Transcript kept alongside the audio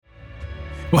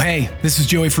Well, hey, this is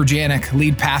Joey Furjanic,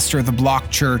 lead pastor of the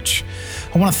Block Church.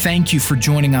 I want to thank you for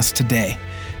joining us today.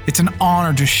 It's an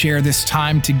honor to share this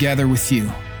time together with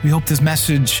you. We hope this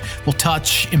message will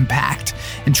touch, impact,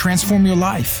 and transform your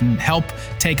life and help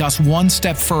take us one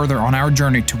step further on our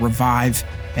journey to revive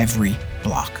every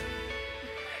block.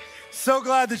 So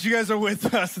glad that you guys are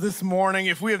with us this morning.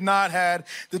 If we have not had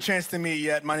the chance to meet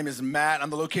yet, my name is Matt. I'm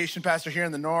the location pastor here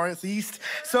in the Northeast.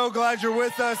 So glad you're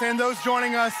with us, and those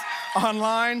joining us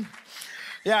online.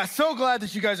 Yeah, so glad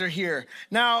that you guys are here.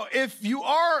 Now, if you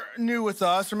are new with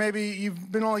us, or maybe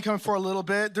you've been only coming for a little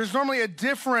bit, there's normally a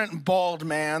different bald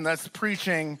man that's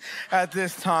preaching at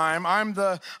this time. I'm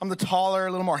the taller, a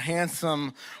little more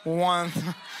handsome one.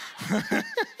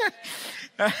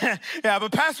 Yeah,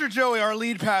 but Pastor Joey, our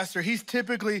lead pastor, he's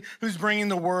typically who's bringing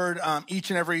the word each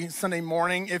and every Sunday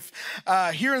morning. If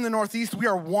here in the Northeast, we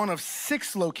are one of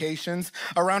 6 locations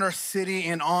around our city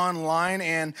and online.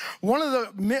 And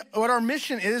what our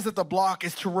mission is at the Block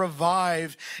is to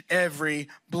revive every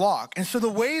block. And so the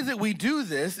way that we do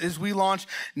this is we launch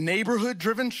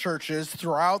neighborhood-driven churches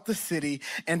throughout the city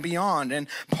and beyond. And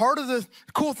part of the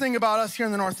cool thing about us here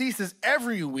in the Northeast is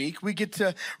every week we get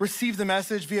to receive the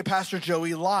message via Pastor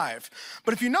Joey live.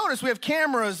 But if you notice, we have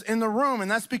cameras in the room, and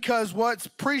that's because what's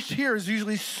preached here is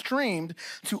usually streamed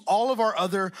to all of our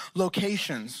other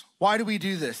locations. Why do we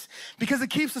do this? Because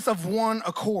it keeps us of one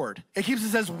accord. It keeps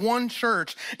us as one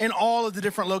church in all of the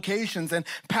different locations. And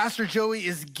Pastor Joey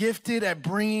is gifted at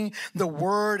bringing the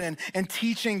word and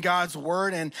teaching God's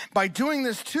word. And by doing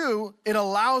this too, it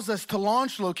allows us to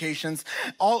launch locations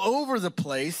all over the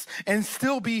place and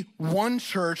still be one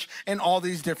church in all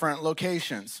these different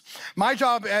locations. My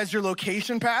job as your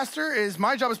location pastor is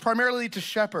primarily to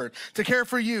shepherd, to care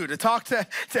for you, to talk to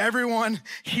everyone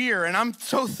here. And I'm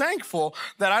so thankful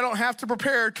that I don't have to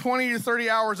prepare 20 to 30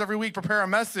 hours every week, prepare a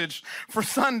message for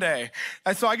Sunday.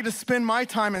 And so I get to spend my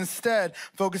time instead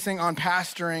focusing on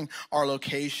pastoring our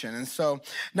location. And so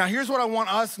now here's what I want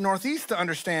us Northeast to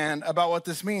understand about what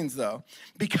this means though.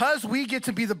 Because we get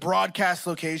to be the broadcast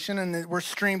location and we're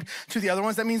streamed to the other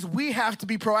ones, that means we have to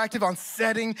be proactive on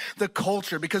setting the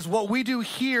culture, because what we do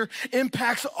here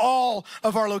impacts all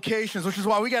of our locations, which is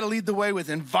why we got to lead the way with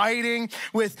inviting,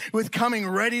 with coming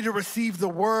ready to receive the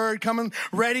word, coming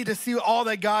ready to see all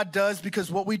that God does, because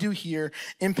what we do here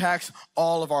impacts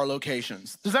all of our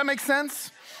locations. Does that make sense?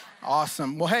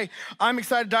 Awesome. Well, hey, I'm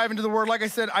excited to dive into the word. Like I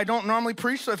said, I don't normally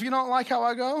preach, so if you don't like how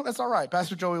I go, that's all right.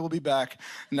 Pastor Joey will be back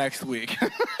next week.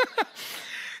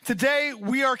 Today,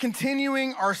 we are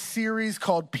continuing our series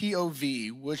called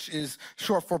POV, which is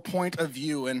short for point of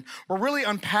view. And we're really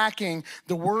unpacking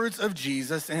the words of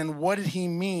Jesus and what did he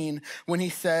mean when he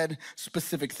said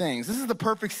specific things. This is the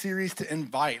perfect series to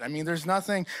invite. I mean, there's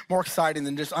nothing more exciting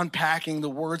than just unpacking the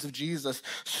words of Jesus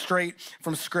straight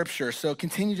from Scripture. So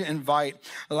continue to invite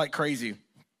like crazy.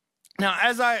 Now,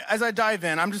 as I dive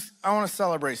in, I want to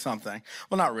celebrate something.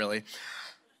 Well, not really.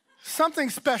 Something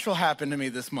special happened to me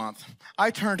this month. I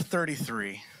turned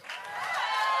 33.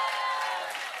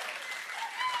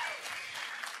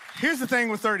 Here's the thing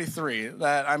with 33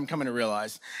 that I'm coming to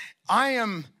realize. I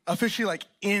am officially like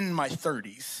in my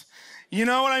 30s. You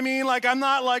know what I mean? Like, I'm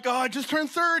not like, oh, I just turned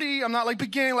 30. I'm not like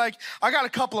beginning, like, I got a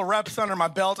couple of reps under my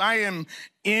belt. I am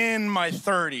in my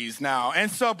 30s now. And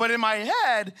so, but in my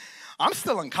head, I'm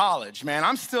still in college, man.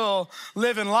 I'm still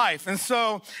living life. And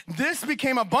so this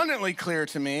became abundantly clear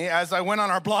to me as I went on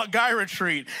our Block Guy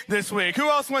retreat this week. Who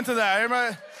else went to that?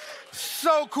 Everybody?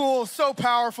 So cool, so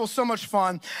powerful, so much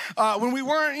fun. When we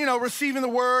weren't, receiving the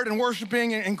word and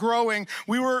worshiping and growing,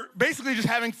 we were basically just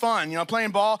having fun,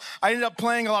 playing ball. I ended up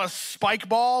playing a lot of spike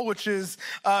ball, which is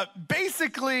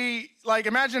basically like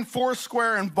imagine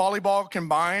Foursquare and volleyball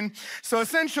combined. So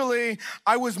essentially,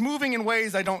 I was moving in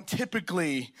ways I don't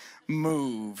typically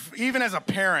move, even as a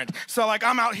parent. So like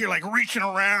I'm out here like reaching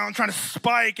around, trying to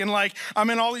spike, and like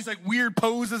I'm in all these like weird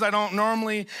poses I don't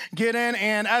normally get in.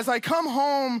 And as I come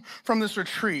home from this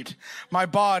retreat, my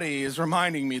body is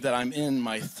reminding me that I'm in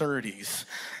my 30s.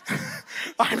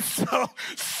 I'm so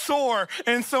sore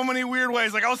in so many weird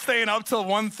ways. Like I was staying up till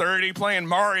 1:30 playing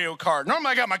Mario Kart.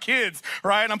 Normally I got my kids,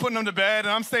 right? And I'm putting them to bed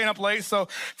and I'm staying up late. So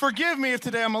forgive me if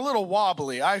today I'm a little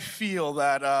wobbly. I feel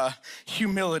that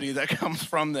humility that comes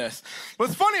from this.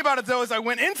 What's funny about it though is I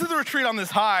went into the retreat on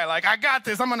this high. Like I got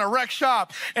this, I'm gonna wreck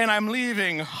shop, and I'm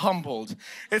leaving humbled.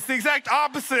 It's the exact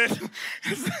opposite.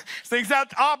 It's the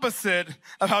exact opposite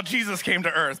of how Jesus came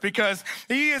to earth, because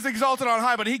he is exalted on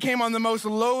high, but he came on the most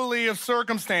lowly of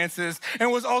circumstances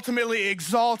and was ultimately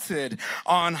exalted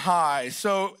on high.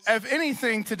 So if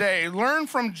anything today, learn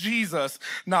from Jesus,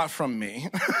 not from me.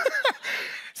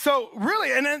 So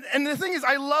really, and the thing is,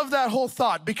 I love that whole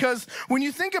thought, because when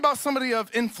you think about somebody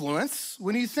of influence,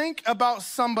 when you think about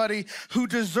somebody who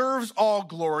deserves all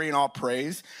glory and all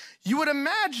praise, you would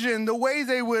imagine the way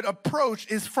they would approach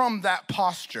is from that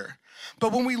posture.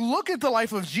 But when we look at the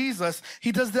life of Jesus,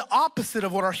 he does the opposite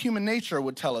of what our human nature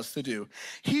would tell us to do.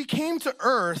 He came to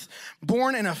earth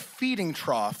born in a feeding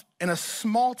trough in a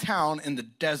small town in the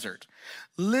desert.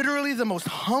 Literally the most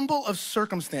humble of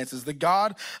circumstances. The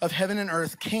God of heaven and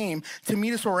earth came to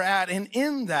meet us where we're at. And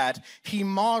in that, he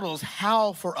models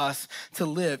how for us to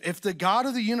live. If the God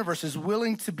of the universe is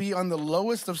willing to be on the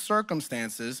lowest of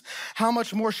circumstances, how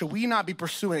much more should we not be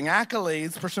pursuing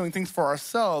accolades, pursuing things for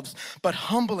ourselves, but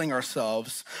humbling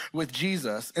ourselves with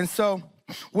Jesus? And so,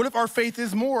 what if our faith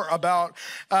is more about,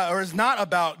 or is not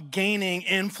about gaining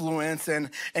influence and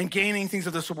gaining things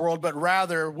of this world, but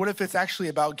rather, what if it's actually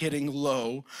about getting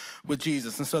low with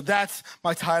Jesus? And so that's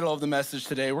my title of the message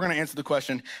today. We're going to answer the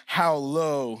question, how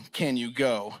low can you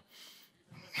go?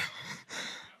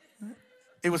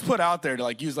 It was put out there to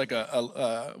like use like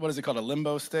what is it called, a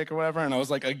limbo stick or whatever, and I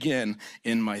was like, again,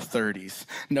 in my 30s.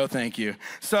 No, thank you.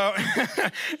 So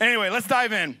anyway, let's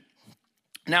dive in.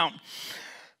 Now,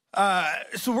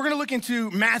 so we're going to look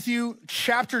into Matthew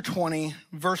chapter 20,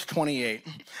 verse 28.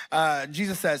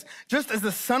 Jesus says, just as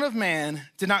the Son of Man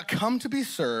did not come to be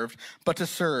served, but to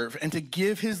serve and to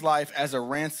give his life as a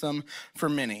ransom for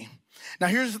many. Now,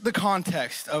 here's the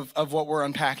context of what we're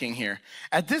unpacking here.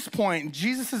 At this point,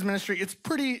 Jesus' ministry, it's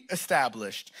pretty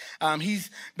established.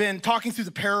 He's been talking through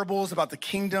the parables about the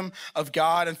kingdom of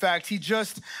God. In fact, he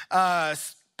just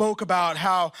spoke about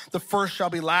how the first shall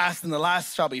be last and the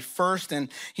last shall be first. And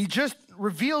he just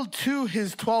revealed to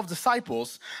his 12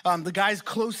 disciples, the guys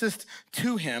closest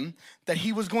to him, that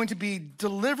he was going to be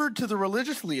delivered to the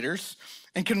religious leaders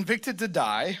and convicted to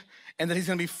die, and that he's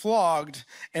going to be flogged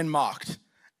and mocked,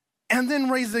 and then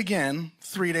raised again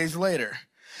 3 days later.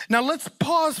 Now let's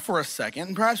pause for a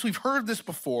second. Perhaps we've heard this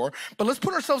before, but let's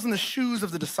put ourselves in the shoes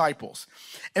of the disciples.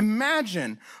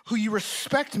 Imagine who you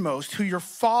respect most, who you're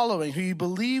following, who you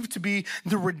believe to be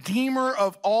the Redeemer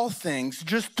of all things,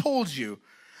 just told you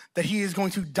that he is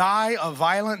going to die a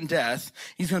violent death,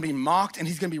 he's going to be mocked, and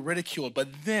he's going to be ridiculed, but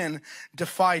then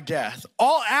defy death,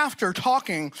 all after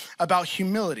talking about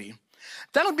humility.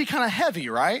 That would be kind of heavy,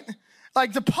 right?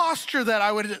 Like the posture that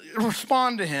I would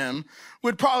respond to him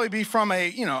would probably be from a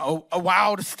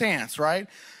wowed stance, right?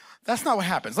 That's not what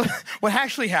happens. What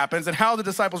actually happens and how the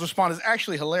disciples respond is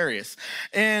actually hilarious.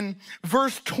 In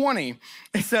verse 20,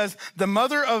 it says, the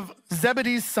mother of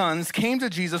Zebedee's sons came to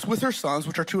Jesus with her sons,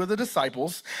 which are two of the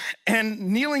disciples, and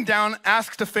kneeling down,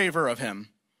 asked a favor of him.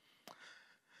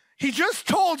 He just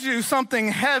told you something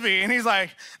heavy, and they're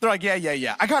like,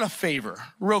 yeah, I got a favor,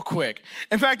 real quick.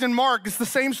 In fact, in Mark, it's the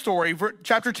same story,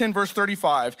 chapter 10, verse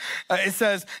 35. It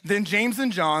says, then James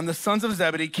and John, the sons of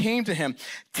Zebedee, came to him.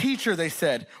 Teacher, they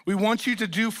said, we want you to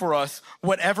do for us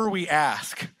whatever we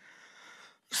ask.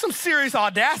 Some serious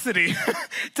audacity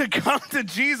to come to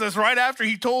Jesus right after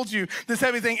he told you this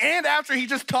heavy thing, and after he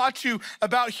just taught you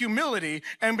about humility,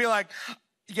 and be like,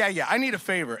 yeah, I need a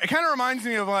favor. It kind of reminds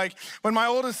me of like when my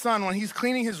oldest son, when he's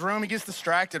cleaning his room, he gets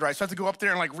distracted, right? So I have to go up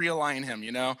there and like realign him,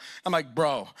 you know? I'm like,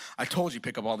 bro, I told you,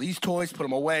 pick up all these toys, put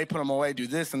them away, do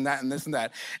this and that and this and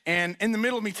that. And in the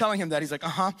middle of me telling him that, he's like,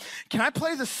 can I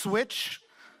play the Switch?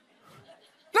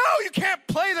 No, you can't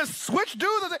play the Switch.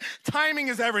 Timing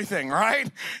is everything, right?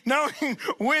 Knowing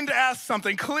when to ask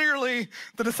something. Clearly,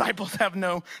 the disciples have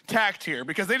no tact here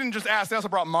because they didn't just ask. They also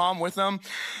brought mom with them.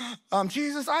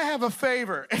 Jesus, I have a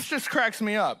favor. It just cracks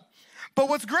me up. But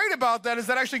what's great about that is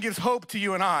that actually gives hope to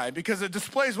you and I because it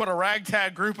displays what a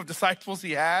ragtag group of disciples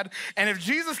he had. And if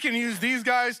Jesus can use these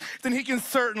guys, then he can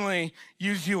certainly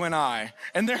use you and I.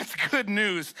 And that's good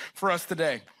news for us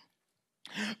today.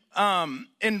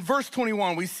 In verse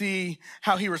 21, we see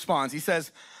how he responds. He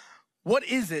says, what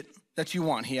is it that you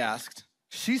want? He asked.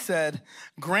 She said,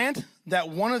 grant that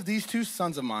one of these two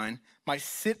sons of mine might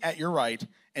sit at your right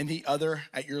and the other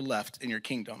at your left in your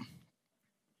kingdom.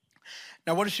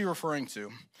 Now, what is she referring to?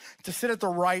 To sit at the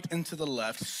right and to the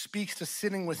left speaks to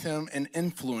sitting with him in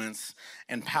influence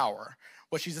and power.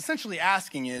 What she's essentially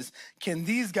asking is, can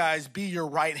these guys be your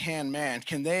right-hand man?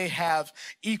 Can they have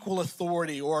equal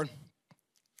authority or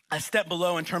a step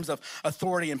below in terms of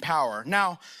authority and power?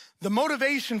 Now, The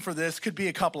motivation for this could be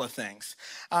a couple of things.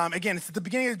 Again, it's at the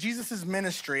beginning of Jesus'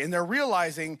 ministry, and they're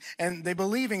realizing and they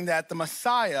believing that the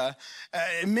Messiah,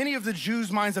 in many of the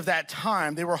Jews' minds of that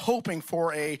time, they were hoping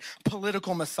for a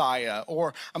political Messiah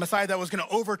or a Messiah that was going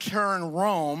to overturn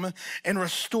Rome and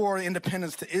restore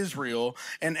independence to Israel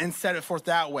and set it forth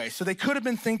that way. So they could have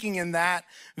been thinking in that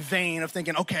vein of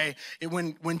thinking, okay,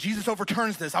 when Jesus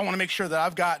overturns this, I want to make sure that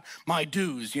I've got my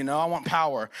dues, I want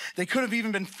power. They could have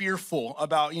even been fearful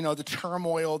about, the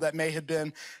turmoil that may have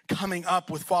been coming up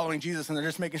with following Jesus, and they're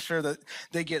just making sure that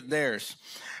they get theirs.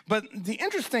 But the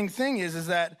interesting thing is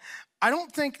that I don't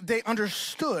think they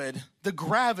understood the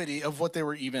gravity of what they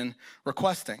were even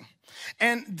requesting.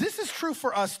 And this is true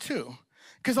for us too,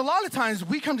 because a lot of times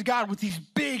we come to God with these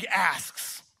big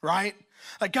asks, right?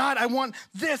 Like, God, I want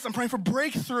this. I'm praying for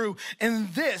breakthrough in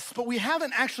this, but we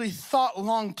haven't actually thought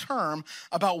long term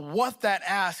about what that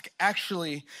ask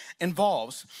actually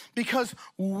involves. Because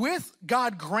with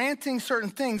God granting certain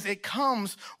things, it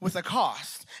comes with a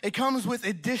cost. It comes with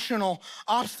additional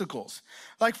obstacles.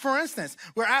 Like, for instance,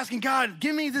 we're asking God,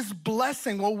 give me this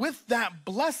blessing. Well, with that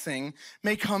blessing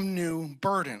may come new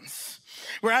burdens.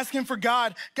 We're asking for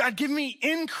God, give me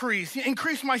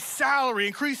increase my salary,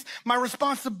 increase my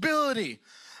responsibility.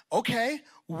 Okay,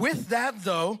 with that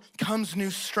though comes new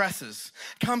stresses,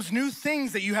 comes new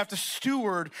things that you have to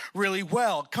steward really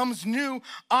well, comes new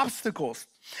obstacles.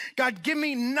 God, give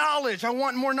me knowledge. I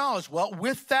want more knowledge. Well,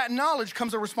 with that knowledge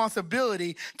comes a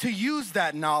responsibility to use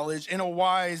that knowledge in a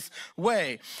wise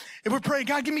way. If we're praying,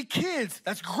 God, give me kids,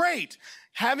 that's great.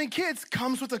 Having kids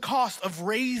comes with a cost of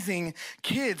raising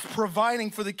kids,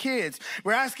 providing for the kids.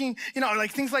 We're asking,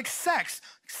 like things like sex.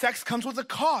 Sex comes with a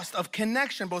cost of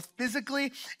connection, both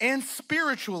physically and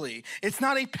spiritually. It's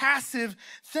not a passive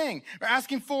thing. We're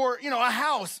asking for, a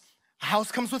house. A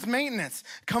house comes with maintenance,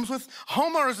 comes with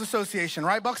homeowners association,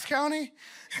 right, Bucks County?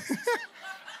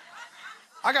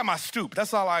 I got my stoop.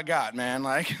 That's all I got, man.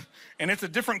 And it's a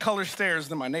different color stairs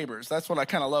than my neighbors. That's what I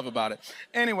kind of love about it.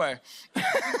 Anyway.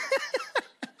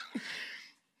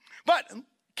 But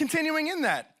continuing in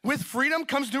that, with freedom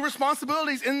comes new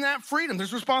responsibilities in that freedom.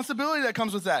 There's responsibility that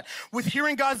comes with that. With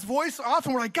hearing God's voice,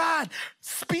 often we're like, God,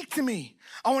 speak to me.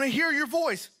 I want to hear your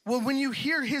voice. Well, when you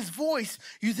hear his voice,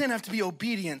 you then have to be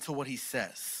obedient to what he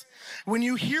says. When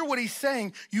you hear what he's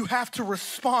saying, you have to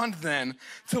respond then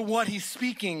to what he's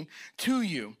speaking to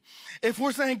you. If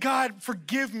we're saying, God,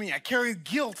 forgive me, I carry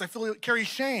guilt, I carry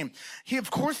shame,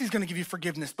 of course he's going to give you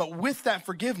forgiveness, but with that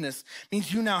forgiveness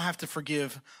means you now have to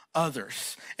forgive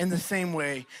others in the same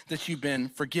way that you've been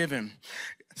forgiven.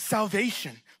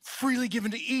 Salvation, freely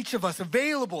given to each of us,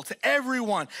 available to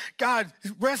everyone. God,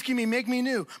 rescue me, make me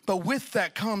new. But with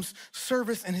that comes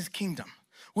service in his kingdom.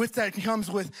 With that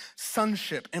comes with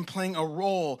sonship and playing a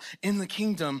role in the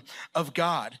kingdom of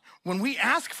God. When we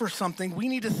ask for something, we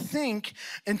need to think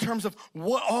in terms of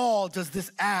what all does this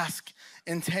ask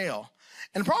entail?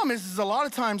 And the problem is a lot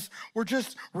of times we're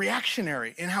just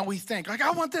reactionary in how we think. Like,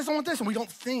 I want this, and we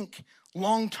don't think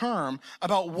long-term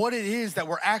about what it is that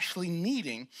we're actually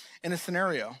needing in a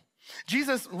scenario.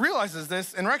 Jesus realizes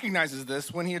this and recognizes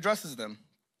this when he addresses them.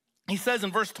 He says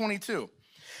in verse 22,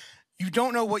 "You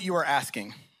don't know what you are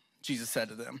asking," Jesus said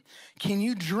to them. "Can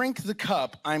you drink the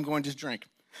cup I'm going to drink?"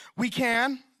 "We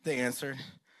can," they answered.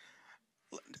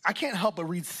 I can't help but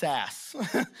read sass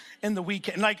in the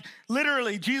weekend. Like,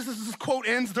 literally, Jesus' quote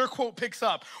ends, their quote picks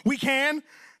up. "We can?"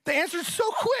 The answer is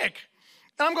so quick.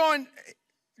 And I'm going,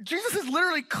 Jesus is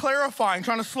literally clarifying,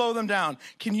 trying to slow them down.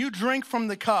 Can you drink from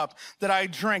the cup that I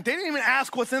drink? They didn't even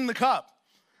ask what's in the cup.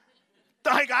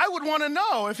 Like, I would want to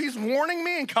know. If he's warning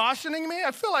me and cautioning me,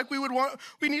 I feel like we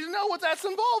need to know what that's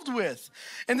involved with.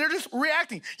 And they're just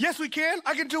reacting. Yes, we can.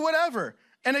 I can do whatever.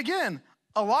 And again,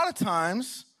 a lot of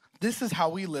times, this is how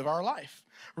we live our life.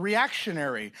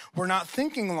 Reactionary. We're not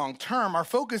thinking long term. Our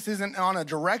focus isn't on a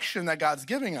direction that God's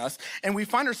giving us, and we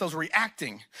find ourselves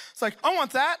reacting. It's like, I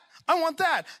want that. I want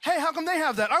that. Hey, how come they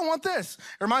have that? I want this.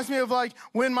 It reminds me of like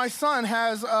when my son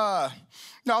has,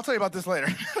 no, I'll tell you about this later.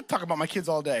 Talk about my kids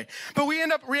all day. But we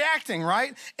end up reacting,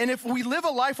 right? And if we live a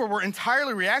life where we're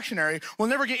entirely reactionary, we'll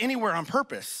never get anywhere on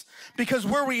purpose, because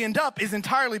where we end up is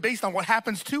entirely based on what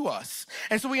happens to us.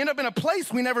 And so we end up in a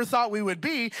place we never thought we would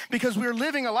be, because we're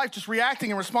living a life just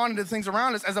reacting and responding to things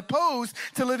around us, as opposed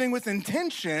to living with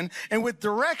intention and with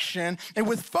direction and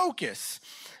with focus.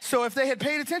 So if they had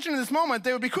paid attention to this moment,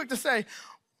 they would be quick to say,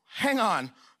 hang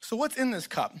on, so what's in this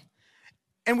cup?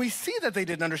 And we see that they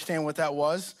didn't understand what that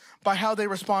was by how they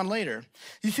respond later.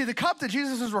 You see, the cup that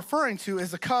Jesus is referring to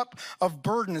is the cup of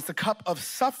burden. It's the cup of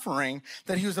suffering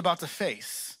that he was about to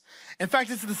face. In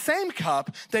fact, it's the same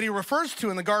cup that he refers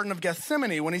to in the Garden of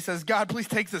Gethsemane when he says, God, please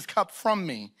take this cup from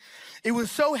me. It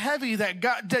was so heavy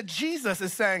that Jesus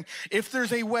is saying, if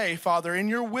there's a way, Father, in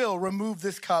your will, remove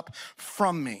this cup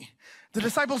from me. The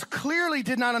disciples clearly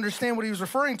did not understand what he was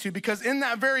referring to because in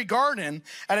that very garden,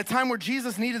 at a time where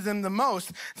Jesus needed them the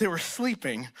most, they were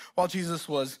sleeping while Jesus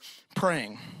was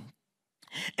praying.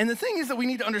 And the thing is that we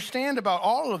need to understand about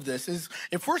all of this is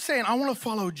if we're saying, I want to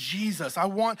follow Jesus, I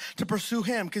want to pursue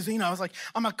him, because, I was like,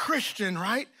 I'm a Christian,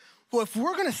 right? Well, if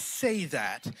we're going to say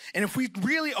that, and if we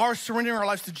really are surrendering our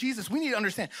lives to Jesus, we need to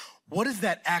understand, what does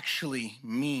that actually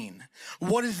mean?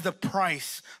 What is the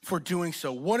price for doing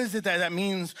so? What is it that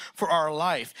means for our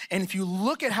life? And if you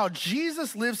look at how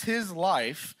Jesus lives his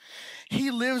life,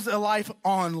 he lives a life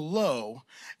on low,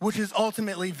 which is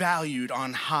ultimately valued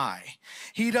on high.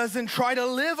 He doesn't try to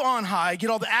live on high, get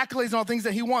all the accolades and all things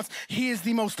that he wants. He is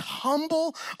the most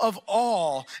humble of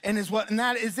all, and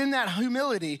that is in that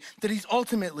humility that he's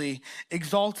ultimately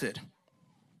exalted.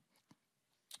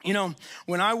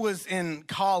 When I was in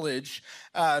college,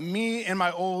 me and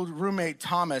my old roommate,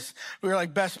 Thomas, we were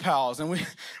like best pals, and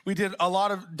we did a lot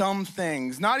of dumb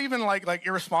things, not even like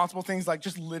irresponsible things, like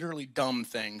just literally dumb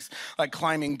things, like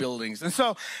climbing buildings. And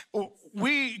so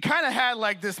we kind of had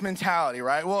like this mentality,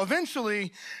 right? Well,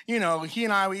 eventually, he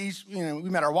and I, we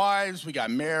met our wives, we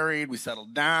got married, we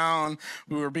settled down,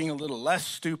 we were being a little less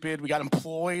stupid, we got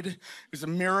employed. It was a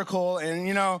miracle.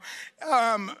 And,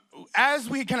 as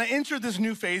we kind of entered this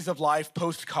new phase of life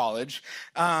post-college,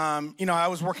 I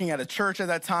was working at a church at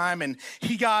that time, and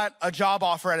he got a job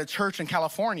offer at a church in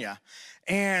California.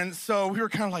 And so we were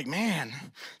kind of like, man,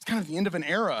 it's kind of the end of an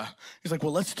era. He's like,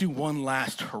 well, let's do one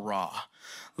last hurrah.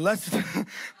 Let's,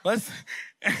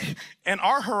 and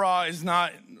our hurrah is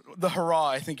not the hurrah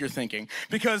I think you're thinking.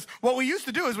 Because what we used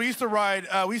to do is we used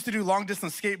to do long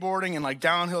distance skateboarding and like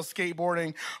downhill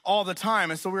skateboarding all the time.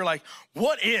 And so we were like,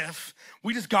 what if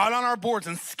we just got on our boards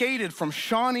and skated from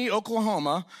Shawnee,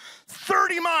 Oklahoma,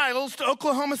 30 miles to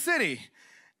Oklahoma City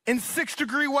in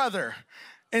 6-degree weather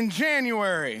in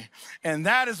January? And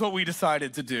that is what we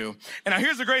decided to do. And now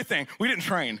here's the great thing. We didn't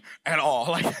train at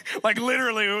all. Like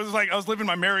literally, it was like I was living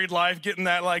my married life, getting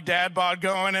that like dad bod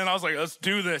going. And I was like, let's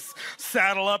do this.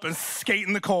 Saddle up and skate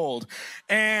in the cold.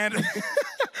 And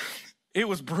it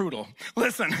was brutal.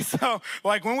 Listen, so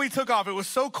like when we took off, it was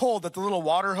so cold that the little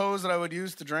water hose that I would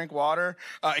use to drink water,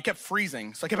 it kept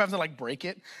freezing. So I kept having to like break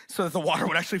it so that the water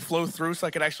would actually flow through so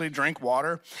I could actually drink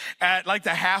water. At like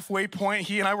the halfway point,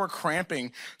 he and I were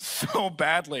cramping so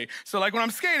badly. So like when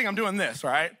I'm skating, I'm doing this,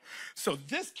 right? So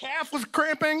this calf was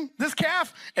cramping, this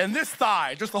calf, and this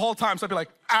thigh just the whole time. So I'd be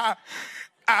like, and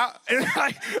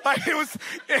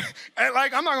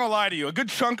I'm not gonna lie to you, a good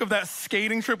chunk of that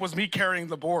skating trip was me carrying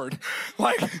the board,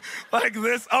 like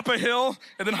this up a hill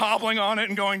and then hobbling on it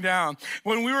and going down.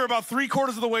 When we were about 3/4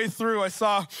 of the way through, I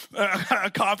saw a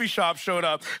coffee shop showed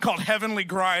up called Heavenly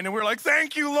Grind, and we were like,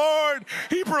 thank you, Lord,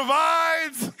 he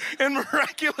provides in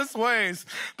miraculous ways.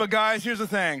 But guys, here's the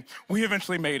thing, we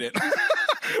eventually made it.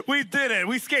 We did it.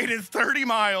 We skated 30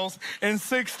 miles in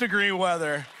 6-degree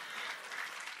weather.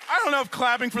 I don't know if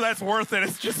clapping for that's worth it.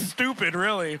 It's just stupid,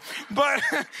 really. But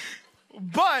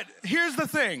here's the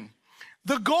thing.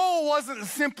 The goal wasn't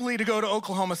simply to go to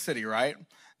Oklahoma City, right?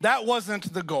 That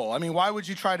wasn't the goal. I mean, why would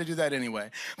you try to do that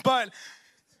anyway? But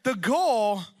the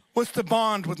goal was to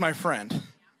bond with my friend.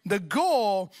 The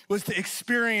goal was to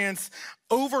experience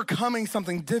overcoming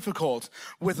something difficult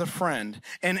with a friend.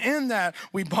 And in that,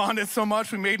 we bonded so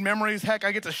much, we made memories. Heck,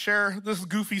 I get to share this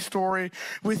goofy story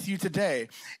with you today.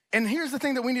 And here's the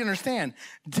thing that we need to understand.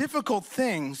 Difficult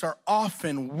things are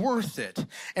often worth it.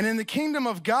 And in the kingdom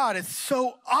of God, it's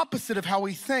so opposite of how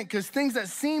we think, because things that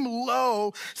seem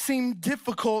low, seem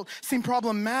difficult, seem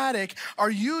problematic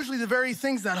are usually the very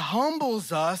things that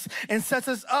humbles us and sets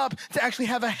us up to actually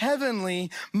have a heavenly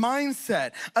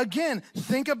mindset. Again,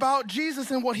 think about Jesus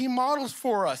and what he models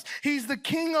for us. He's the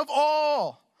King of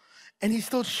all. And he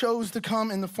still chose to come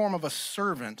in the form of a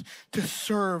servant to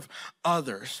serve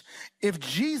others. If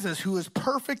Jesus, who is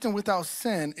perfect and without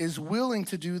sin, is willing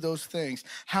to do those things,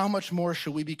 how much more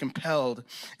should we be compelled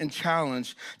and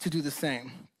challenged to do the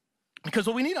same? Because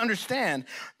what we need to understand,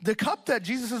 the cup that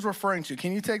Jesus is referring to,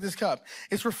 can you take this cup?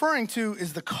 It's referring to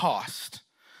is the cost,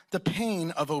 the pain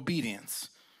of obedience,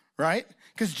 right?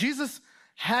 Because Jesus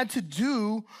had to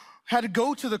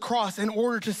go to the cross in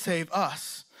order to save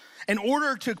us. In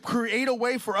order to create a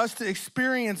way for us to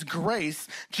experience grace,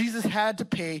 Jesus had to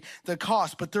pay the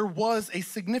cost, but there was a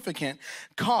significant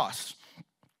cost.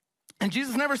 And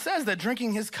Jesus never says that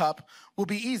drinking his cup will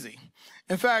be easy.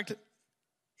 In fact,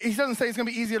 he doesn't say it's gonna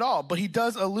be easy at all, but he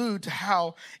does allude to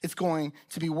how it's going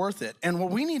to be worth it. And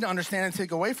what we need to understand and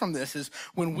take away from this is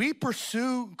when we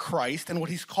pursue Christ and what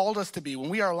he's called us to be, when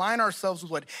we align ourselves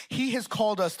with what he has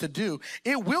called us to do,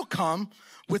 it will come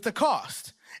with the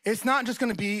cost. It's not just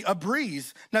gonna be a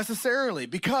breeze necessarily,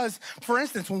 because, for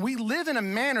instance, when we live in a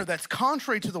manner that's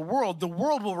contrary to the world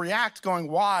will react going,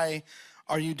 why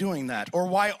are you doing that? Or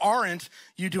why aren't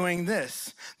you doing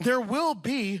this? There will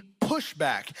be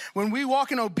pushback. When we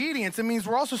walk in obedience, it means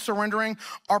we're also surrendering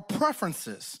our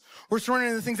preferences. We're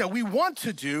surrendering the things that we want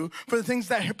to do for the things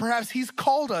that perhaps he's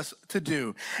called us to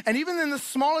do. And even in the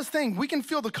smallest thing, we can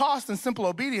feel the cost in simple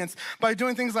obedience by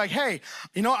doing things like, hey,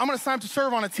 I'm gonna sign up to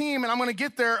serve on a team and I'm gonna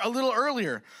get there a little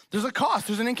earlier. There's a cost,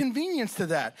 there's an inconvenience to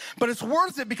that. But it's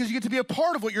worth it because you get to be a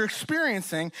part of what you're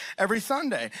experiencing every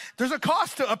Sunday. There's a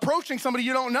cost to approaching somebody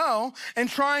you don't know and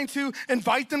trying to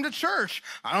invite them to church.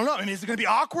 I don't know, is it gonna be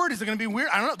awkward? Is it gonna be weird?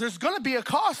 I don't know. There's gonna be a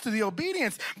cost to the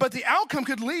obedience, but the outcome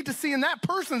could lead to seeing that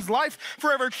person's life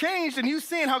forever changed and you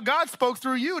seeing how God spoke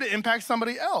through you to impact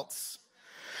somebody else.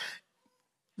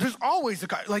 There's always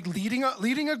like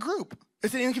leading a group.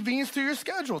 It's an inconvenience to your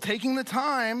schedule, taking the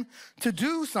time to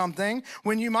do something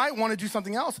when you might want to do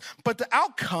something else, but the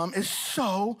outcome is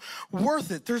so worth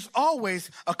it. There's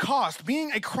always a cost.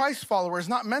 Being a Christ follower is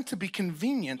not meant to be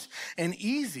convenient and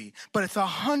easy, but it's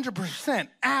 100%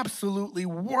 absolutely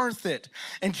worth it.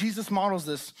 And Jesus models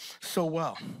this so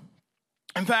well.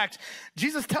 In fact,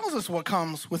 Jesus tells us what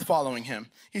comes with following him.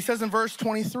 He says in verse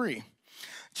 23,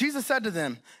 Jesus said to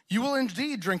them, "You will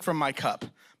indeed drink from my cup,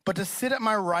 but to sit at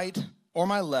my right or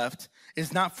my left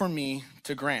is not for me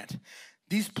to grant.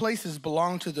 These places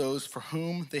belong to those for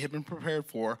whom they have been prepared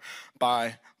for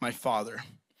by my Father."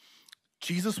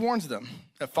 Jesus warns them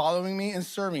that following me and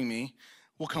serving me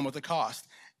will come with a cost.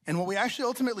 And what we actually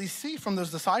ultimately see from those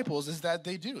disciples is that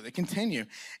they continue.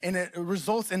 And it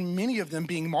results in many of them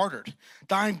being martyred,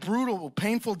 dying brutal,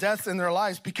 painful deaths in their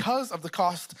lives because of the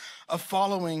cost of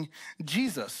following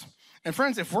Jesus. And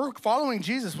friends, if we're following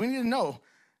Jesus, we need to know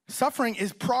suffering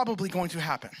is probably going to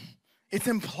happen. It's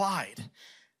implied.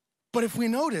 But if we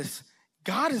notice,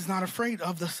 God is not afraid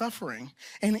of the suffering.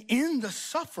 And in the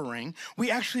suffering, we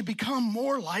actually become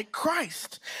more like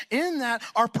Christ. In that,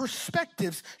 our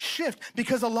perspectives shift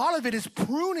because a lot of it is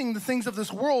pruning the things of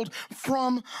this world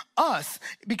from us.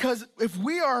 Because if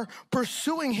we are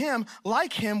pursuing him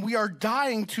like him, we are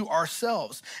dying to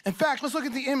ourselves. In fact, let's look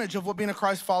at the image of what being a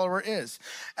Christ follower is.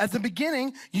 At the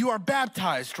beginning, you are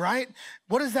baptized, right?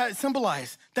 What does that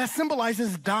symbolize? That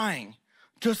symbolizes dying,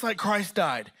 just like Christ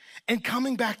died, and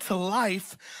coming back to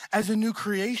life as a new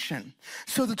creation.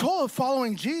 So the toll of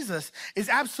following Jesus is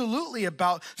absolutely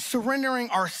about surrendering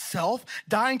ourselves,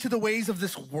 dying to the ways of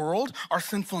this world, our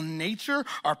sinful nature,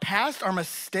 our past, our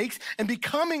mistakes, and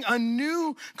becoming a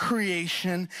new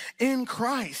creation in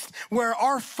Christ, where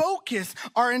our focus,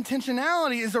 our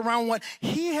intentionality is around what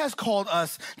he has called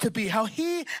us to be, how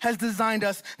he has designed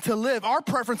us to live. Our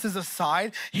preferences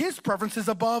aside, his preferences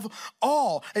above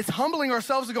all. It's humbling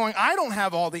ourselves and going, I don't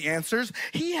have all the answers.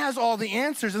 He has all the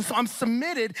answers. And so I'm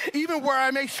submitted even where I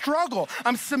may struggle.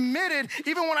 I'm submitted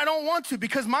even when I don't want to,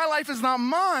 because my life is not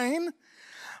mine.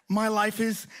 My life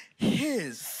is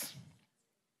his.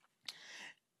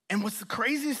 And what's the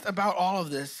craziest about all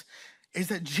of this is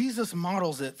that Jesus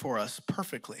models it for us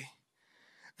perfectly.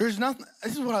 There's nothing,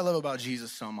 this is what I love about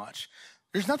Jesus so much.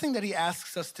 There's nothing that he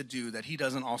asks us to do that he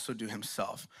doesn't also do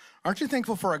himself. Aren't you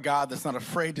thankful for a God that's not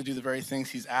afraid to do the very things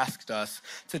he's asked us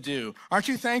to do? Aren't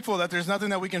you thankful that there's nothing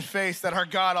that we can face that our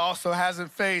God also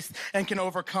hasn't faced and can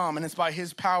overcome, and it's by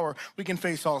his power we can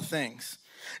face all things?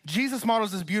 Jesus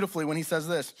models this beautifully when he says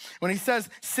this. When he says,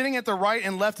 sitting at the right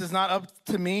and left is not up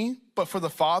to me, but for the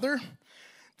Father.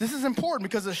 This is important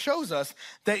because it shows us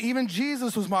that even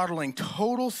Jesus was modeling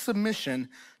total submission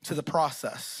to the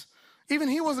process. Even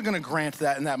he wasn't going to grant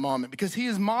that in that moment because he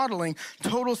is modeling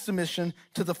total submission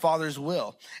to the Father's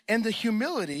will and the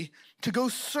humility to go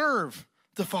serve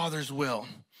the Father's will.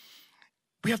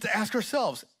 We have to ask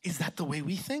ourselves, is that the way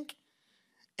we think?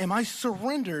 Am I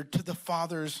surrendered to the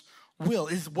Father's will?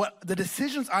 Is what the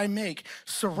decisions I make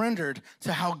surrendered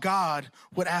to how God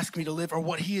would ask me to live or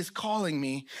what he is calling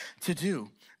me to do?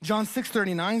 John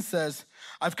 6:39 says,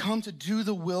 I've come to do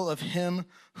the will of him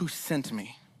who sent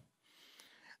me.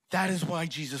 That is why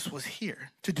Jesus was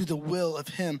here, to do the will of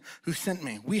him who sent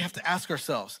me. We have to ask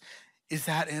ourselves, is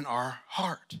that in our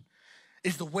heart?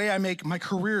 Is the way I make my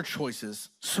career choices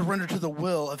surrender to the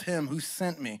will of him who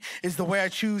sent me? Is the way I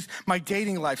choose my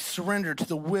dating life surrender to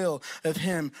the will of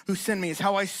him who sent me? Is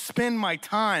how I spend my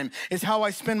time, is how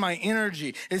I spend my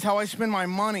energy, is how I spend my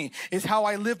money, is how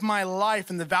I live my life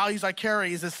and the values I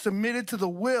carry, is it submitted to the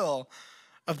will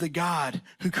of the God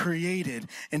who created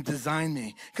and designed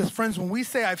me. Because friends, when we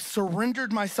say I've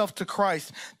surrendered myself to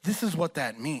Christ, this is what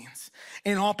that means.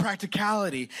 In all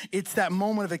practicality, it's that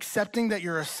moment of accepting that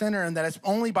you're a sinner and that it's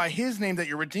only by his name that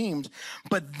you're redeemed,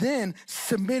 but then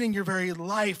submitting your very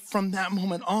life from that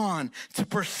moment on to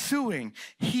pursuing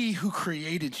he who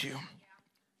created you.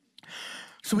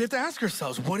 So we have to ask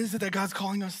ourselves, what is it that God's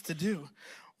calling us to do?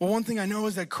 Well, one thing I know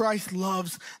is that Christ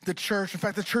loves the church. In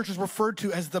fact, the church is referred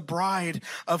to as the bride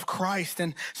of Christ.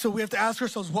 And so we have to ask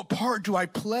ourselves, what part do I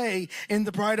play in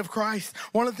the bride of Christ?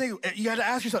 One of the things you got to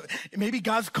ask yourself, maybe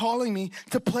God's calling me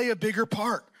to play a bigger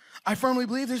part. I firmly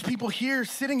believe there's people here,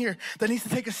 sitting here, that needs to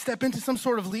take a step into some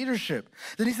sort of leadership,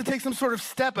 that needs to take some sort of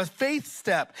step, a faith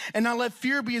step, and not let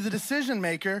fear be the decision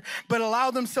maker, but allow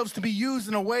themselves to be used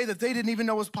in a way that they didn't even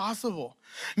know was possible.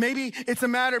 Maybe it's a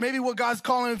matter, maybe what God's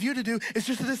calling of you to do is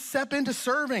just to step into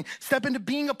serving, step into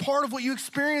being a part of what you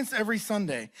experience every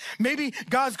Sunday. Maybe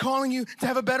God's calling you to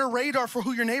have a better radar for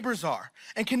who your neighbors are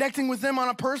and connecting with them on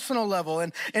a personal level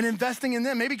and investing in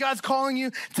them. Maybe God's calling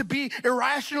you to be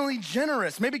irrationally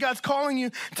generous. Maybe God's calling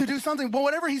you to do something, but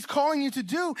whatever he's calling you to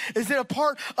do, is it a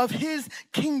part of his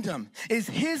kingdom? Is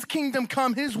his kingdom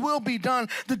come, his will be done,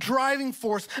 the driving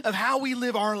force of how we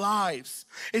live our lives?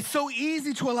 It's so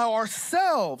easy to allow ourselves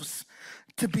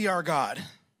to be our God.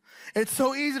 It's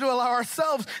so easy to allow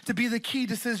ourselves to be the key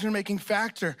decision-making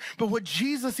factor. But what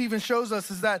Jesus even shows us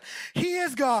is that he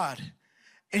is God,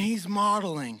 and he's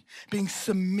modeling being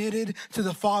submitted to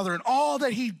the Father. And all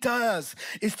that he does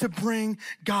is to bring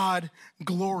God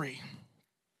glory.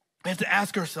 We have to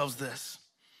ask ourselves this.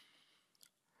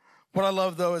 What I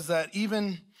love, though, is that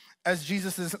even as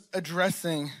Jesus is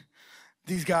addressing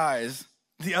these guys,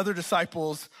 the other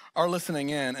disciples are listening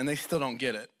in and they still don't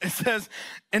get it. It says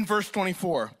in verse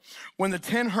 24, when the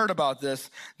 10 heard about this,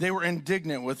 they were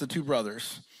indignant with the two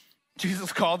brothers.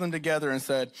 Jesus called them together and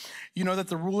said, you know that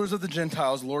the rulers of the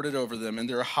Gentiles lord it over them and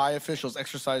their high officials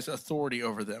exercise authority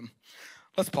over them.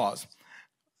 Let's pause.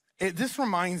 This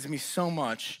reminds me so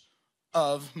much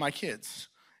of my kids.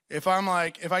 If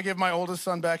I give my oldest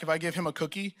son Beck, if I give him a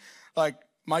cookie, like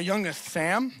my youngest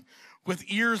Sam, with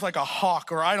ears like a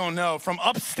hawk, or I don't know, from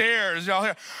upstairs, y'all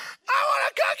hear, I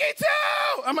want a cookie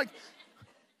too! I'm like,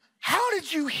 how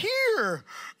did you hear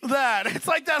that? It's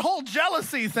like that whole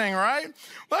jealousy thing, right?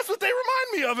 Well, that's what they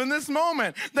remind me of in this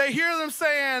moment. They hear them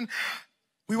saying,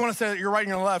 we want to say that you're right and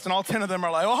you're left, and all 10 of them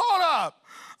are like, well, hold up.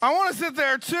 I want to sit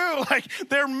there too. Like,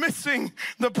 they're missing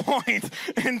the point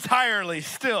entirely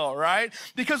still, right?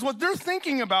 Because what they're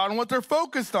thinking about and what they're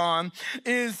focused on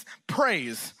is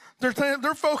praise.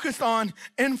 They're focused on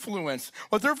influence.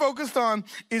 What they're focused on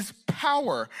is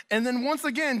power. And then once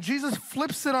again, Jesus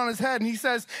flips it on his head and he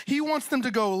says he wants them to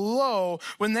go low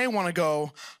when they want to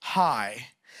go high.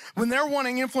 When they're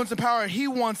wanting influence and power, he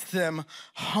wants them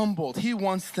humbled. He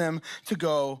wants them to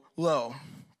go low.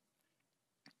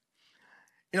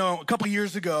 You know, a couple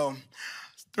years ago,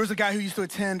 there was a guy who used to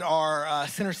attend our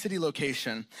Center City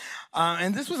location.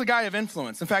 And this was a guy of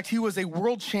influence. In fact, he was a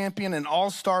world champion and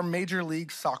all-star Major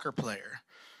League Soccer player.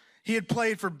 He had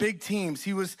played for big teams.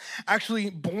 He was actually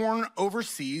born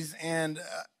overseas, and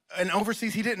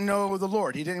overseas he didn't know the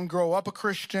Lord. He didn't grow up a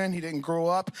Christian. He didn't grow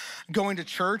up going to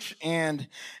church, and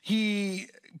he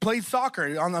played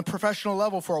soccer on the professional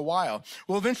level for a while.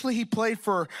 Well, eventually he played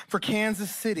for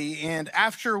Kansas City, and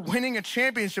after winning a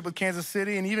championship with Kansas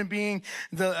City and even being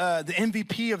the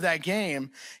MVP of that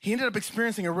game, he ended up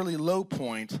experiencing a really low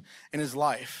point in his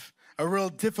life, a real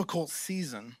difficult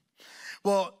season.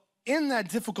 Well, in that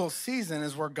difficult season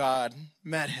is where God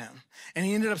met him, and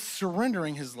he ended up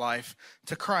surrendering his life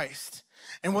to Christ.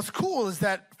 And what's cool is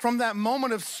that from that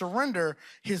moment of surrender,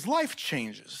 his life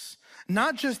changes.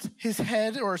 Not just his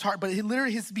head or his heart, but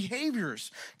literally his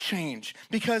behaviors change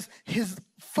because his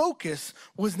focus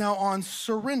was now on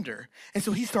surrender. And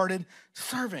so he started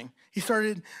serving. He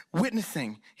started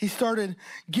witnessing. He started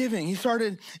giving. He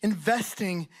started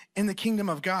investing in the kingdom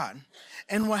of God.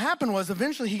 And what happened was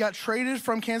eventually he got traded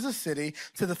from Kansas City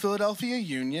to the Philadelphia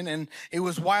Union. And it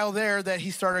was while there that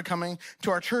he started coming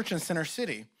to our church in Center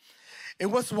City.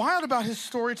 And what's wild about his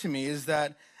story to me is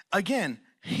that, again,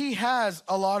 he has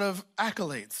a lot of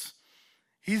accolades.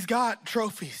 He's got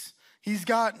trophies. He's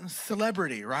got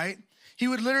celebrity, right? He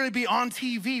would literally be on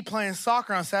TV playing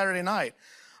soccer on Saturday night.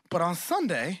 But on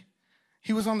Sunday,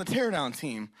 he was on the teardown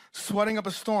team, sweating up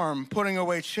a storm, putting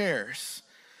away chairs.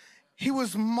 He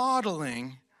was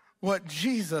modeling what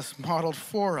Jesus modeled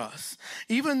for us.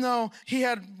 Even though he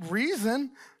had reason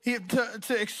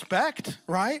to expect,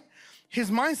 right? his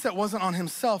mindset wasn't on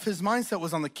himself. His mindset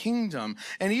was on the kingdom.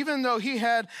 And even though he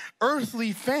had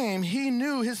earthly fame, he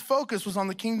knew his focus was on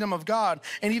the kingdom of God.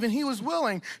 And even he was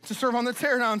willing to serve on the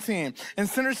teardown team in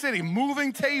Center City,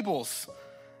 moving tables,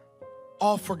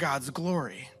 all for God's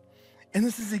glory. And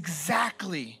this is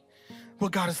exactly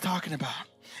what God is talking about.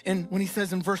 And when he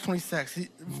says in verse 26,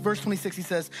 he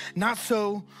says, "Not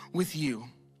so with you.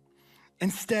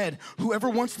 Instead, whoever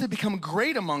wants to become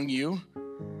great among you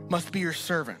must be your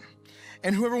servant.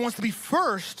 And whoever wants to be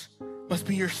first must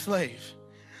be your slave.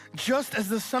 Just as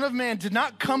the Son of Man did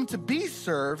not come to be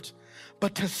served,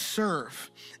 but to serve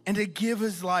and to give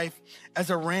his life as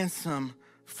a ransom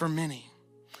for many."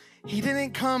 He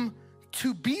didn't come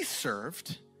to be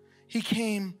served. He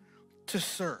came to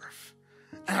serve.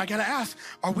 And I gotta ask,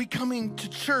 are we coming to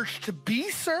church to be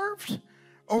served?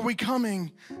 Or are we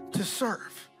coming to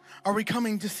serve? Are we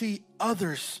coming to see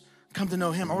others come to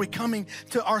know him? Are we coming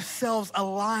to ourselves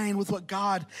align with what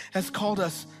God has called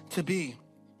us to be?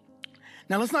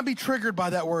 Now, let's not be triggered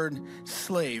by that word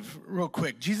slave real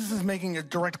quick. Jesus is making a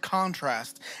direct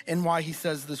contrast in why he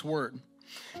says this word.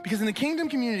 Because in the kingdom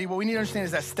community, what we need to understand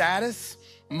is that status,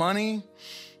 money,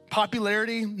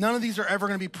 popularity, none of these are ever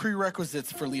going to be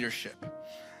prerequisites for leadership.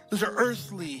 Those are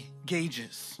earthly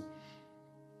gauges.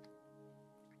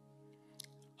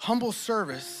 Humble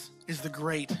service is the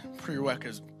great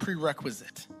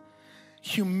prerequisite.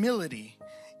 Humility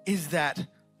is that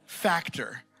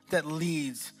factor that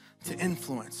leads to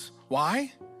influence.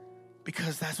 Why?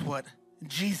 Because that's what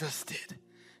Jesus did.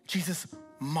 Jesus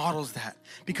models that.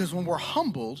 Because when we're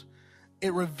humbled,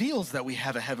 it reveals that we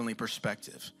have a heavenly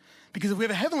perspective. Because if we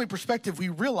have a heavenly perspective, we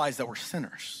realize that we're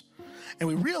sinners. And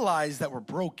we realize that we're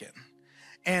broken.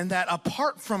 And that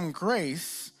apart from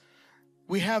grace,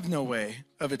 we have no way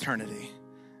of eternity.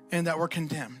 And that we're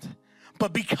condemned.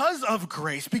 But because of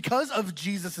grace, because of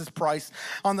Jesus' price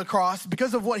on the cross,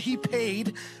 because of what he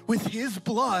paid with his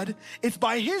blood, it's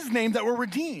by his name that we're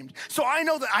redeemed. So I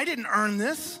know that I didn't earn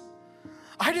this.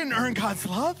 I didn't earn God's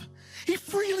love. He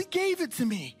freely gave it to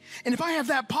me. And if I have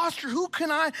that posture, how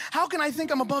can I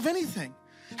think I'm above anything?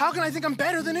 How can I think I'm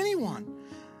better than anyone?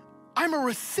 I'm a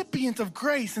recipient of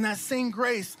grace, and that same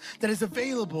grace that is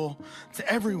available to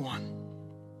everyone.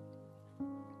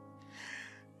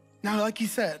 Now, like he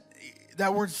said,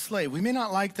 that word slave, we may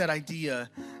not like that idea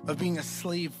of being a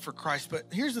slave for Christ, but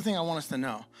here's the thing I want us to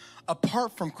know.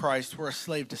 Apart from Christ, we're a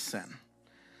slave to sin.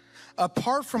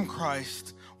 Apart from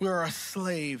Christ, we are a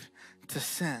slave to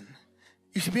sin.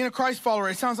 You see, being a Christ follower,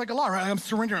 it sounds like a lot, right? I'm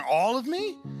surrendering all of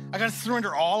me? I got to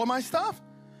surrender all of my stuff?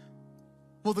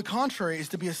 Well, the contrary is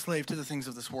to be a slave to the things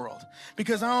of this world.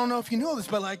 Because I don't know if you know this,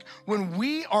 but like when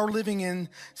we are living in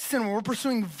sin, when we're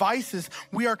pursuing vices,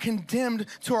 we are condemned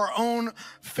to our own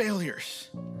failures.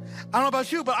 I don't know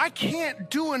about you, but I can't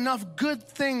do enough good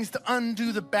things to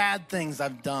undo the bad things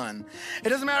I've done. It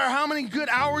doesn't matter how many good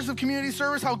hours of community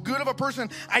service, how good of a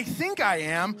person I think I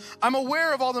am, I'm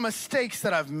aware of all the mistakes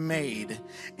that I've made,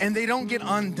 and they don't get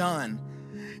undone.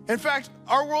 In fact,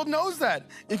 our world knows that.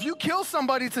 If you kill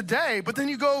somebody today, but then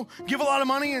you go give a lot of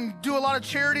money and do a lot of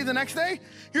charity the next day,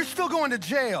 you're still going to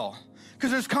jail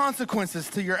because there's consequences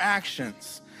to your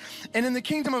actions. And in the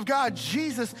kingdom of God,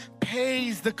 Jesus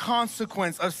pays the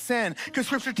consequence of sin because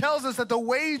scripture tells us that the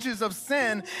wages of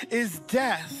sin is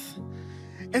death.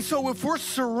 And so if we're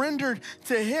surrendered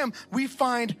to him, we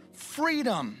find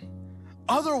freedom.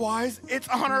 Otherwise, it's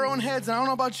on our own heads. And I don't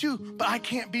know about you, but I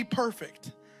can't be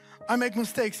perfect. I make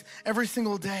mistakes every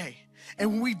single day.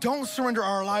 And when we don't surrender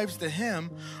our lives to him,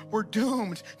 we're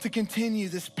doomed to continue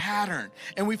this pattern.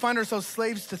 And we find ourselves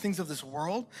slaves to things of this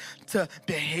world, to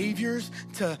behaviors,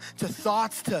 to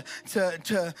thoughts, to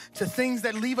things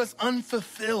that leave us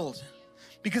unfulfilled.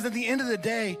 Because at the end of the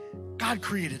day, God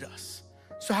created us.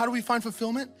 So how do we find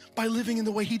fulfillment? By living in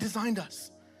the way he designed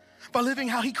us. By living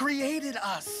how he created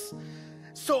us.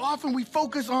 So often we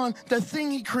focus on the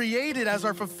thing he created as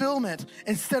our fulfillment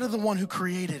instead of the one who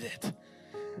created it.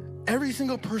 Every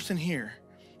single person here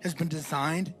has been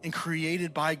designed and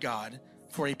created by God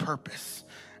for a purpose.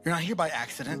 You're not here by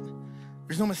accident.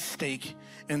 There's no mistake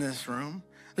in this room.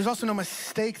 There's also no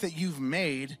mistake that you've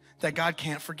made that God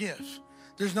can't forgive.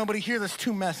 There's nobody here that's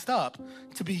too messed up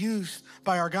to be used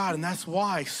by our God. And that's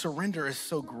why surrender is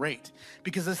so great,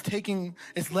 because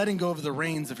it's letting go of the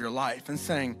reins of your life and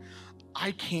saying,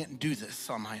 I can't do this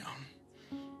on my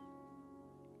own,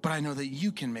 but I know that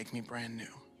you can make me brand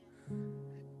new.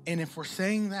 And if we're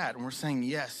saying that, and we're saying,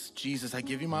 yes, Jesus, I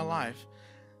give you my life,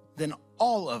 then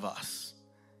all of us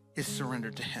is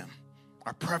surrendered to him.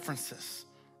 Our preferences,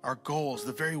 our goals,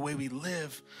 the very way we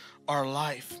live our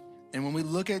life. And when we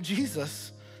look at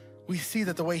Jesus, we see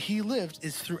that the way he lived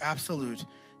is through absolute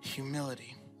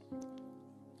humility.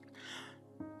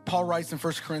 Paul writes in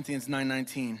 1 Corinthians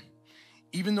 9:19,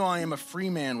 even though I am a free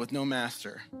man with no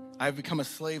master, I have become a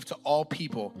slave to all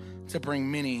people to bring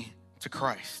many to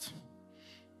Christ.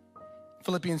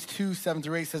 Philippians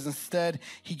 2:7-8 says, instead,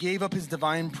 he gave up his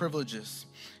divine privileges.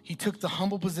 He took the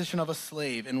humble position of a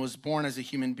slave and was born as a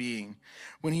human being.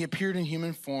 When he appeared in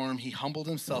human form, he humbled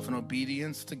himself in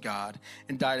obedience to God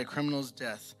and died a criminal's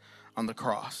death on the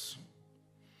cross.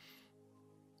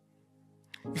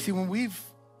 You see, when we've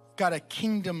got a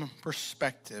kingdom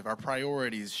perspective, our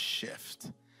priorities shift.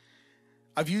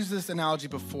 I've used this analogy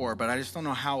before, but I just don't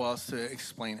know how else to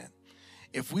explain it.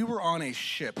 If we were on a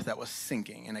ship that was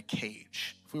sinking in a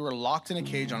cage, if we were locked in a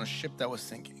cage on a ship that was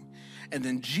sinking, and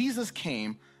then Jesus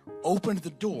came, opened the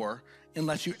door, and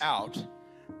let you out,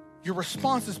 your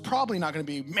response is probably not going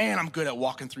to be, man, I'm good at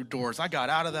walking through doors. I got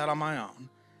out of that on my own.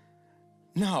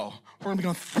 No, we're going to be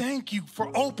going, thank you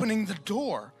for opening the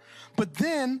door. But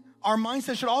then our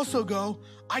mindset should also go,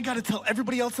 I got to tell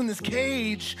everybody else in this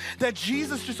cage that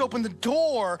Jesus just opened the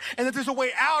door and that there's a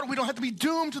way out. We don't have to be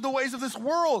doomed to the ways of this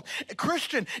world.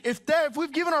 Christian, if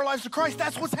we've given our lives to Christ,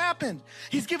 that's what's happened.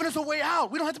 He's given us a way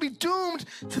out. We don't have to be doomed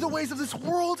to the ways of this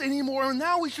world anymore. And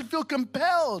now we should feel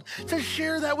compelled to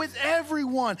share that with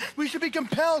everyone. We should be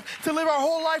compelled to live our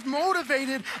whole life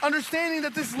motivated, understanding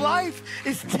that this life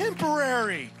is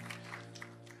temporary.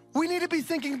 We need to be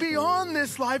thinking beyond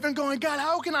this life and going, God,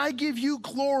 how can I give you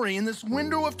glory in this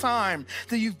window of time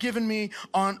that you've given me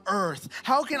on earth?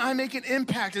 How can I make an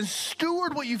impact and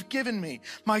steward what you've given me?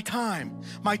 My time,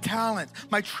 my talent,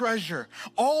 my treasure,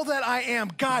 all that I am.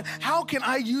 God, how can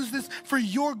I use this for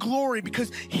your glory?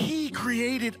 Because he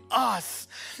created us.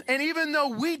 And even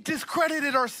though we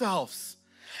discredited ourselves,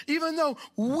 even though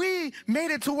we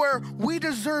made it to where we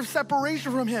deserve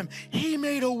separation from him, he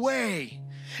made a way.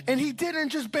 And he didn't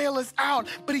just bail us out,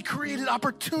 but he created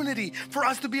opportunity for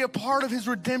us to be a part of his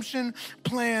redemption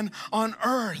plan on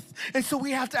earth. And so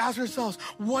we have to ask ourselves,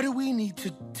 what do we need to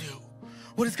do?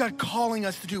 What is God calling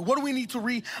us to do? What do we need to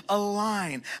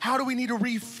realign? How do we need to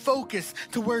refocus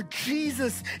to where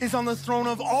Jesus is on the throne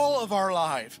of all of our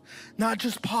life? Not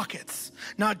just pockets,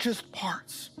 not just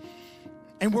parts.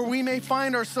 And where we may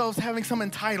find ourselves having some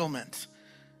entitlement,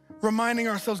 reminding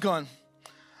ourselves going,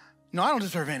 no, I don't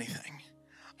deserve anything.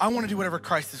 I want to do whatever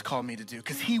Christ has called me to do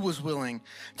because he was willing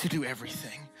to do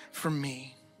everything for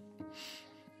me.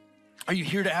 Are you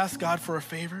here to ask God for a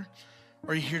favor?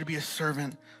 Or are you here to be a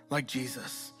servant like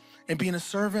Jesus? And being a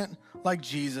servant like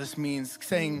Jesus means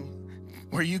saying,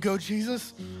 where you go,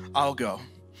 Jesus, I'll go.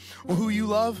 Who you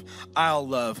love, I'll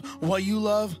love. What you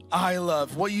love, I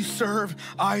love. What you serve,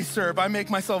 I serve. I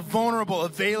make myself vulnerable,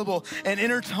 available, and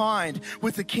intertwined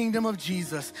with the kingdom of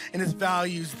Jesus and his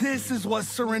values. This is what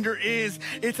surrender is.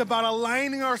 It's about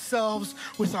aligning ourselves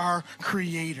with our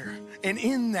Creator. And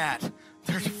in that,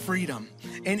 there's freedom.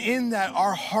 And in that,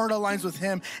 our heart aligns with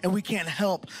him, and we can't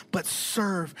help but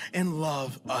serve and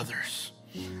love others.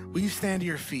 Will you stand to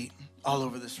your feet all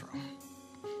over this room?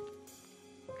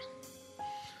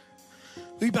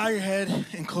 Will you bow your head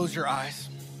and close your eyes?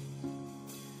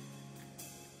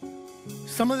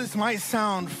 Some of this might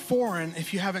sound foreign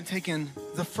if you haven't taken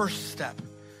the first step,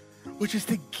 which is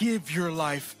to give your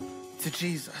life to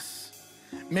Jesus.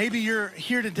 Maybe you're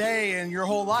here today and your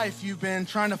whole life you've been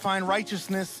trying to find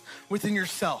righteousness within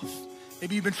yourself.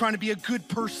 Maybe you've been trying to be a good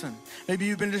person. Maybe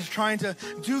you've been just trying to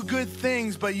do good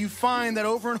things, but you find that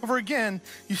over and over again,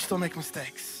 you still make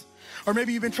mistakes. Or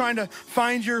maybe you've been trying to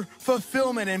find your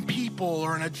fulfillment in people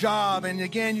or in a job, and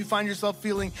again, you find yourself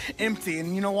feeling empty.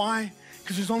 And you know why?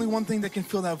 Because there's only one thing that can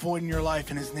fill that void in your life,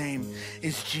 and his name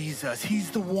is Jesus. He's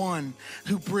the one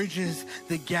who bridges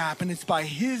the gap, and it's by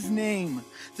his name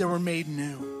that we're made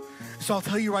new. So I'll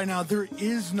tell you right now, there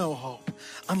is no hope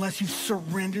unless you've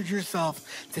surrendered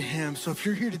yourself to him. So if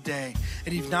you're here today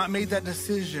and you've not made that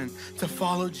decision to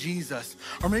follow Jesus,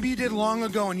 or maybe you did long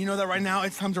ago and you know that right now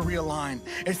it's time to realign,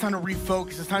 it's time to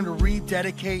refocus, it's time to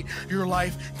rededicate your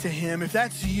life to him. If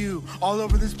that's you all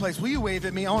over this place, will you wave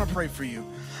at me? I want to pray for you.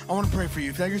 I want to pray for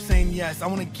you. If you're saying, yes, I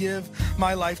want to give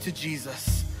my life to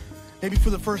Jesus, maybe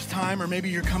for the first time, or maybe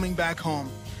you're coming back home.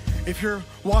 If you're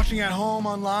watching at home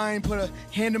online, put a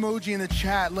hand emoji in the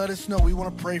chat. Let us know. We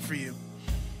want to pray for you.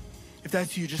 If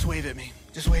that's you, just wave at me.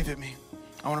 Just wave at me.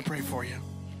 I want to pray for you.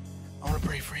 I want to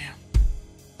pray for you.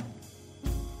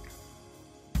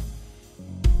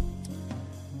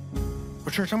 Well,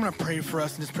 church, I'm going to pray for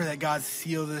us and just pray that God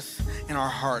seal this in our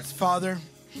hearts. Father,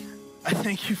 I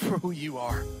thank you for who you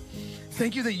are.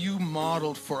 Thank you that you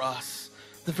modeled for us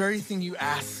the very thing you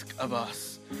ask of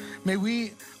us. May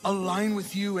we align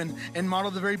with you and model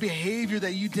the very behavior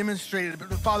that you demonstrated.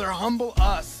 But Father, humble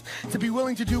us to be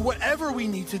willing to do whatever we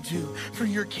need to do for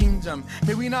your kingdom.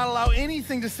 May we not allow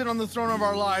anything to sit on the throne of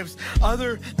our lives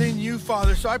other than you,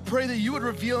 Father. So I pray that you would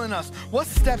reveal in us, what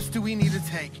steps do we need to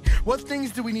take? What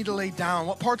things do we need to lay down?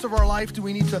 What parts of our life do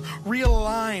we need to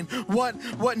realign?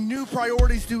 What new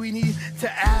priorities do we need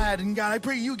to add? And God, I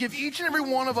pray you give each and every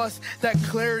one of us that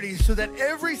clarity so that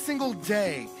every single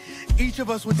day, each of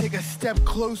us would take a step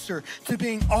closer to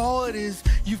being all it is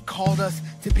you've called us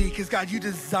to be. Because God, you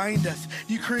designed us.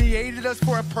 You created us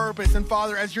for a purpose. And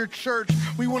Father, as your church,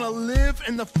 we want to live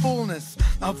in the fullness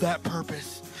of that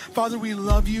purpose. Father, we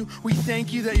love you. We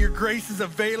thank you that your grace is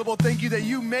available. Thank you that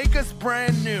you make us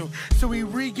brand new. So we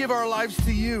re-give our lives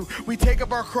to you. We take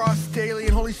up our cross daily.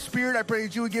 And Holy Spirit, I pray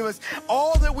that you would give us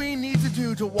all that we need to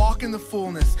do to walk in the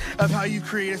fullness of how you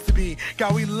create us to be.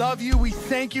 God, we love you. We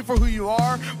thank you for who you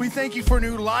are. We thank you for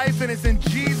new life. And it's in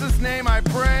Jesus' name I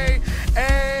pray.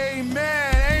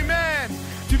 Amen. Amen.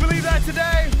 Do you believe that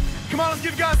today? Come on, let's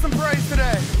give God some praise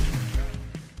today.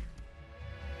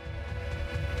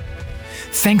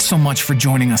 Thanks so much for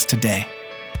joining us today.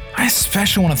 I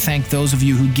especially want to thank those of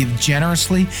you who give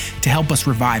generously to help us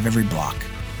revive every block.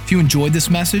 If you enjoyed this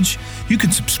message, you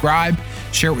can subscribe,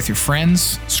 share it with your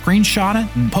friends, screenshot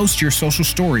it, and post to your social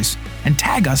stories, and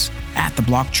tag us at The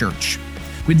Block Church.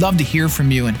 We'd love to hear from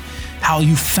you and how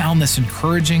you found this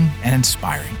encouraging and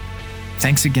inspiring.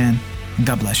 Thanks again, and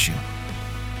God bless you.